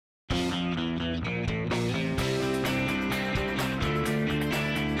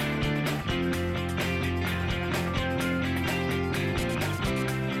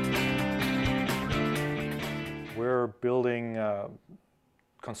building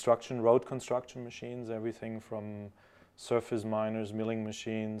road construction machines, everything from surface miners, milling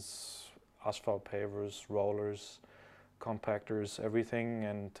machines, asphalt pavers, rollers, compactors, everything.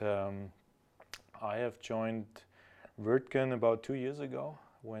 And I have joined Wirtgen about 2 years ago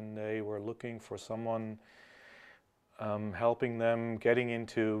when they were looking for someone helping them getting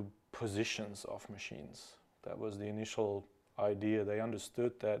into positions of machines. That was the initial idea. They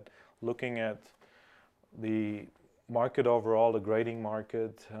understood that looking at the market overall, the grading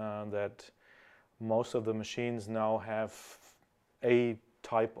market, that most of the machines now have a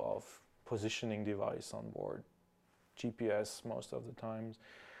type of positioning device on board, GPS most of the times.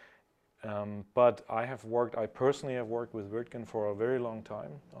 But I personally have worked with Wirtgen for a very long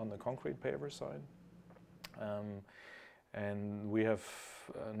time on the concrete paver side. And we have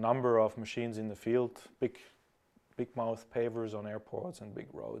a number of machines in the field, big mouth pavers on airports and big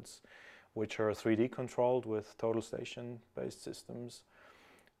roads, which are 3D controlled with total station based systems.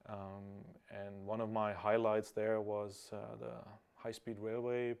 And one of my highlights there was the high-speed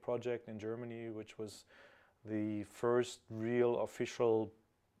railway project in Germany, which was the first real official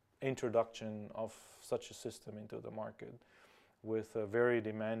introduction of such a system into the market, with a very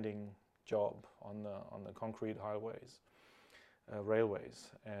demanding job on the concrete railways.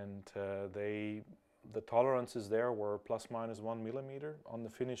 And the tolerances there were plus minus 1 millimeter on the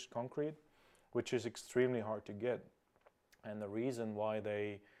finished concrete, which is extremely hard to get. And the reason why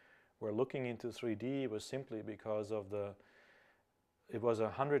they were looking into 3D was simply because of it was a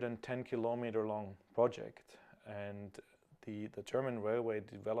 110 kilometer long project, and the German railway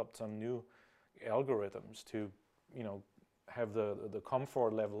developed some new algorithms to, have the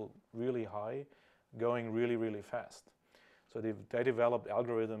comfort level really high, going really, really fast. So they developed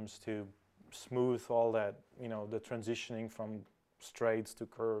algorithms to smooth all that, the transitioning from straights to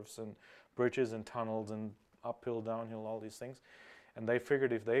curves and bridges and tunnels and uphill, downhill, all these things. And they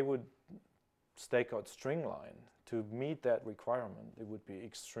figured if they would stake out string line to meet that requirement, it would be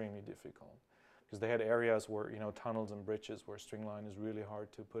extremely difficult. Because they had areas where, tunnels and bridges where string line is really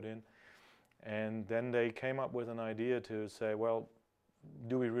hard to put in. And then they came up with an idea to say, well,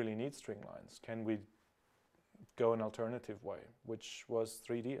 do we really need string lines? Can we go an alternative way, which was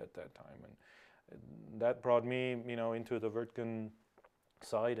 3D at that time? And that brought me, into the Wirtgen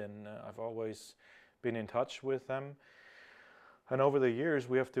side, and I've always been in touch with them. And over the years,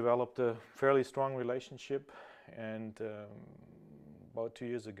 we have developed a fairly strong relationship. And about 2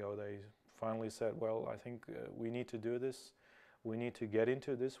 years ago, they finally said, well, I think we need to do this. We need to get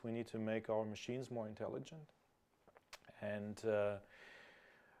into this. We need to make our machines more intelligent. And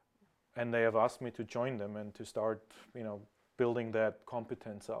they have asked me to join them and to start, building that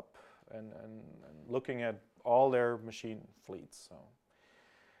competence up and looking at all their machine fleets. So.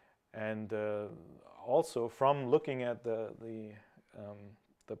 And also from looking at the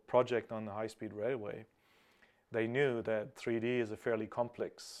project on the high-speed railway, they knew that 3D is a fairly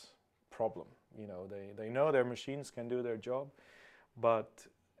complex problem. They know their machines can do their job, but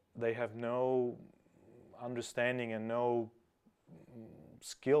they have no understanding and no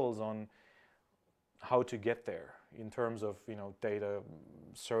skills on how to get there in terms of data,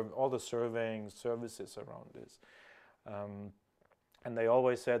 all the surveying services around this. And they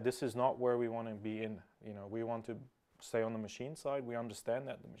always said, this is not where we want to be in. We want to stay on the machine side. We understand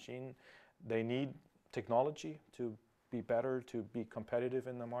that the machine, they need technology to be better, to be competitive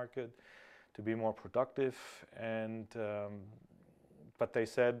in the market, to be more productive. And but they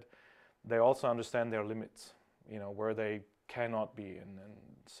said they also understand their limits, where they cannot be. And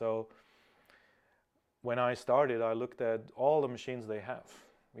so when I started, I looked at all the machines they have,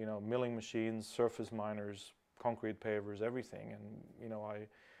 milling machines, surface miners, concrete pavers, everything. And I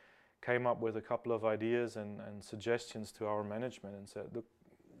came up with a couple of ideas and suggestions to our management and said, look,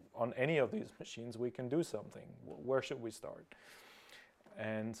 on any of these machines we can do something. Where should we start?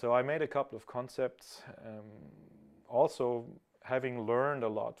 And so I made a couple of concepts, also having learned a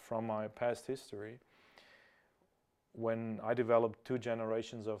lot from my past history when I developed 2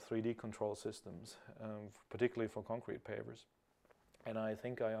 generations of 3D control systems, particularly for concrete pavers. And I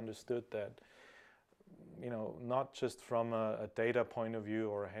think I understood that, not just from a data point of view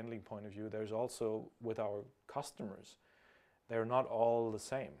or a handling point of view, there's also with our customers, they're not all the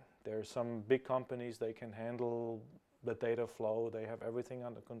same. There are some big companies, they can handle the data flow, they have everything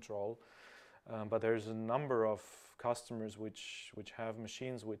under control. But there's a number of customers which have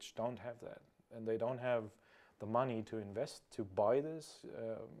machines which don't have that. And they don't have the money to invest, to buy this.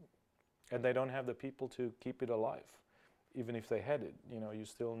 And they don't have the people to keep it alive. Even if they had it, you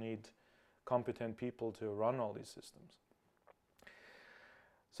still need competent people to run all these systems.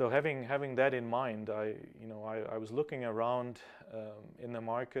 So having that in mind, I was looking around in the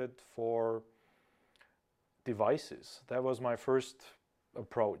market for devices. That was my first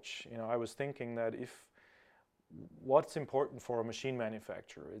approach. I was thinking that what's important for a machine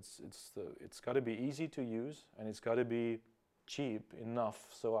manufacturer, it's got to be easy to use, and it's got to be cheap enough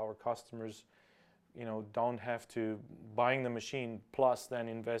so our customers don't have to buying the machine plus then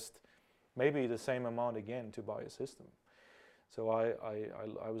invest maybe the same amount again to buy a system. So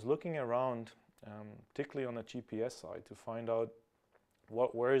I was looking around, particularly on the GPS side, to find out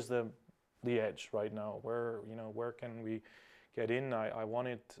where is the edge right now. Where can we get in? I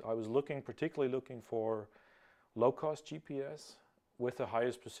was particularly looking for low-cost GPS with the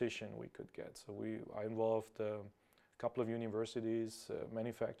highest precision we could get. So I involved a couple of universities,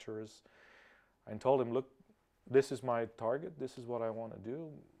 manufacturers, and told them, look, this is my target. This is what I want to do.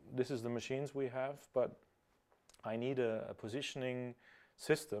 This is the machines we have, but I need a positioning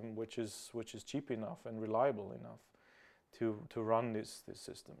system which is cheap enough and reliable enough to run this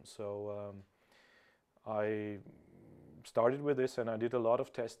system. So I started with this, and I did a lot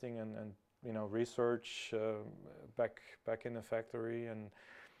of testing and research back in the factory, and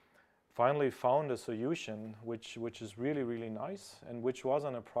finally found a solution which is really, really nice, and which was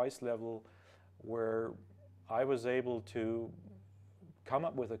on a price level where I was able to come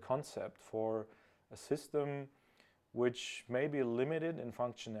up with a concept for a system which may be limited in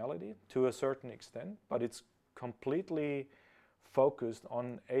functionality to a certain extent, but it's completely focused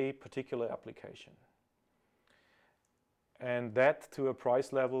on a particular application. And that to a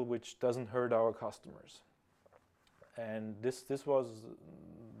price level which doesn't hurt our customers. And this was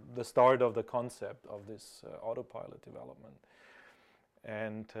the start of the concept of this autopilot development.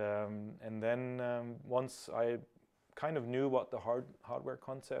 And then once I kind of knew what the hardware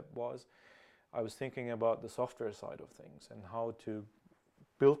concept was, I was thinking about the software side of things and how to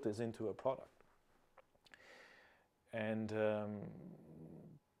build this into a product. And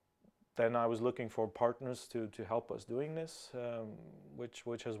then I was looking for partners to help us doing this,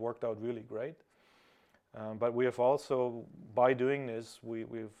 which has worked out really great. But we have also, by doing this,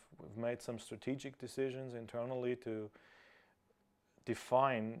 we've made some strategic decisions internally to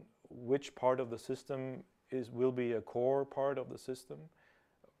define which part of the system will be a core part of the system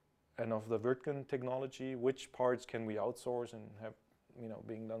and of the Wirtgen technology, which parts can we outsource and have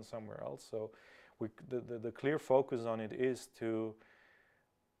being done somewhere else. So the clear focus on it is to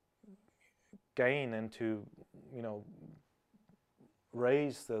gain and to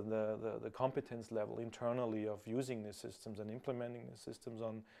raise the competence level internally of using these systems and implementing the systems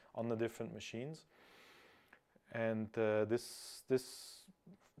on the different machines. And this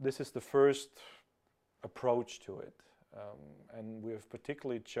is the first approach to it. And we have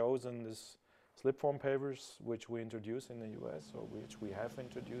particularly chosen this slip-form pavers, which we introduced in the US, or which we have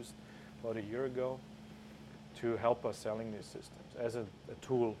introduced about a year ago, to help us selling these systems as a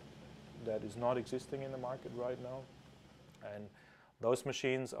tool that is not existing in the market right now. And those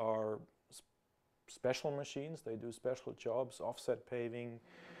machines are special machines. They do special jobs: offset paving,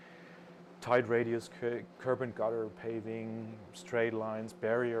 tight radius curb and gutter paving, straight lines,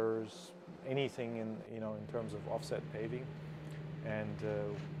 barriers, anything in terms of offset paving. And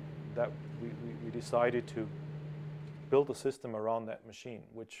that we decided to build a system around that machine,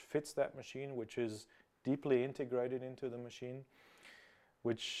 which fits that machine, which is deeply integrated into the machine,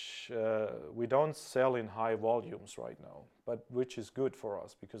 which we don't sell in high volumes right now, but which is good for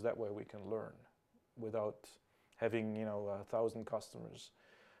us because that way we can learn without having 1,000 customers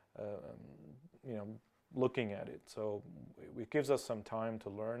looking at it. So it gives us some time to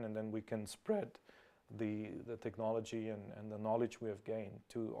learn, and then we can spread the technology and the knowledge we have gained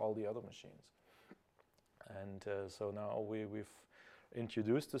to all the other machines. And so now we've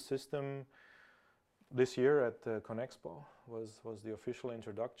introduced the system this year at Conexpo. Was the official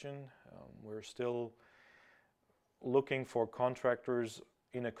introduction. We're still looking for contractors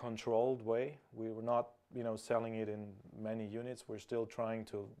in a controlled way. We were not selling it in many units. We're still trying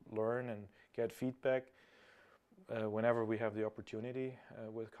to learn and get feedback whenever we have the opportunity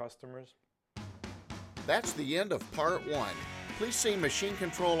with customers. That's the end of part 1. Please see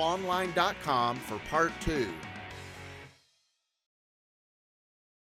machinecontrolonline.com for part 2.